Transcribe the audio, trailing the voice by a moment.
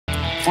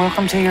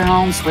Welcome to your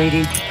home,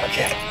 sweetie.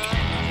 Okay.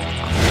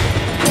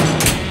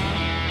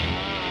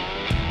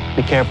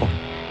 Be careful.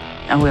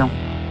 I will.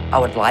 I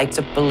would like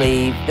to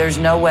believe there's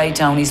no way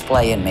Tony's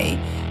playing me.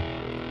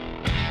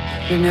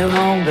 Your new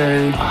home,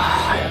 boo.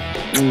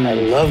 I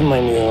love my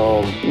new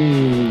home.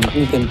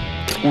 You've been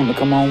wanting to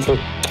come home for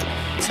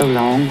so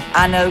long.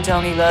 I know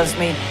Tony loves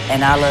me,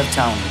 and I love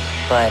Tony.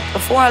 But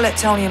before I let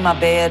Tony in my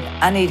bed,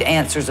 I need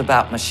answers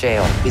about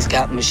Michelle. He's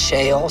got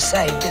Michelle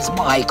saved as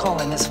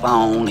Michael in his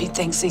phone. He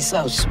thinks he's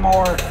so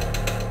smart.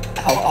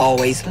 I'll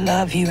always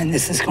love you, and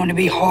this is going to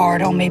be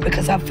hard on me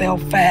because I fell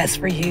fast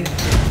for you.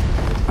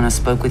 When I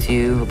spoke with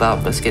you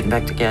about us getting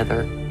back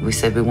together, we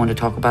said we wanted to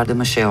talk about the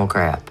Michelle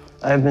crap.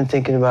 I've been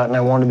thinking about it, and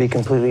I want to be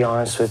completely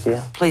honest with you.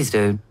 Please,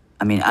 dude.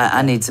 I mean,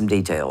 I need some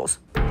details.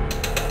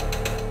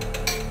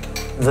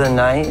 The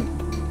night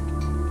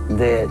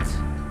that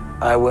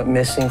I went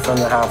missing from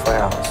the Halfway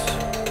House,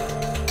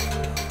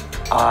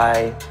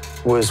 I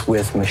was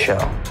with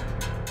Michelle.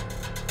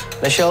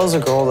 Michelle is a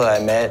girl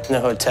that I met in the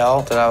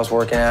hotel that I was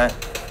working at,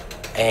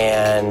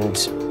 and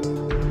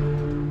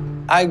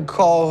I'd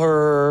call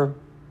her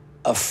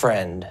a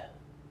friend.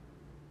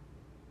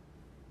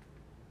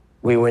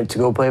 We went to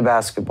go play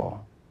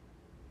basketball.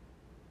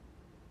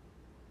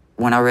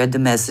 When I read the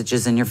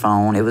messages in your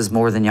phone, it was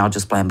more than y'all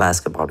just playing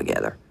basketball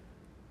together.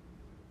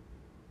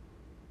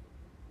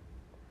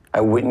 I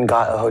went and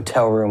got a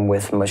hotel room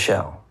with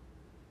Michelle.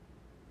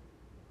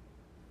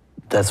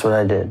 That's what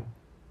I did.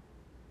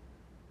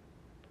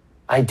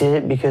 I did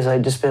it because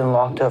I'd just been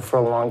locked up for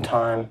a long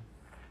time,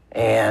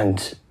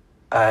 and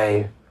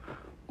the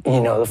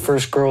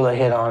first girl that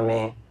hit on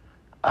me,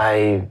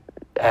 I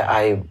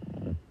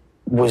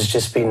was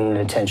just being an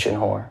attention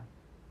whore.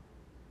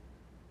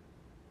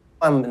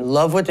 I'm in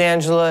love with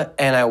Angela,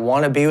 and I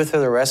want to be with her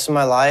the rest of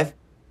my life,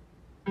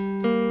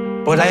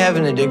 but I have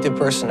an addictive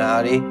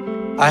personality.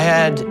 I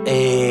had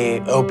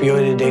an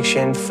opioid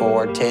addiction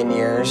for 10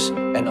 years,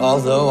 and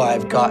although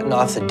I've gotten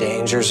off the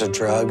dangers of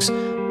drugs,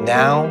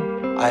 now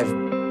I've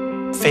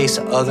faced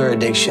other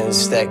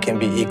addictions that can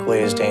be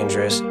equally as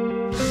dangerous.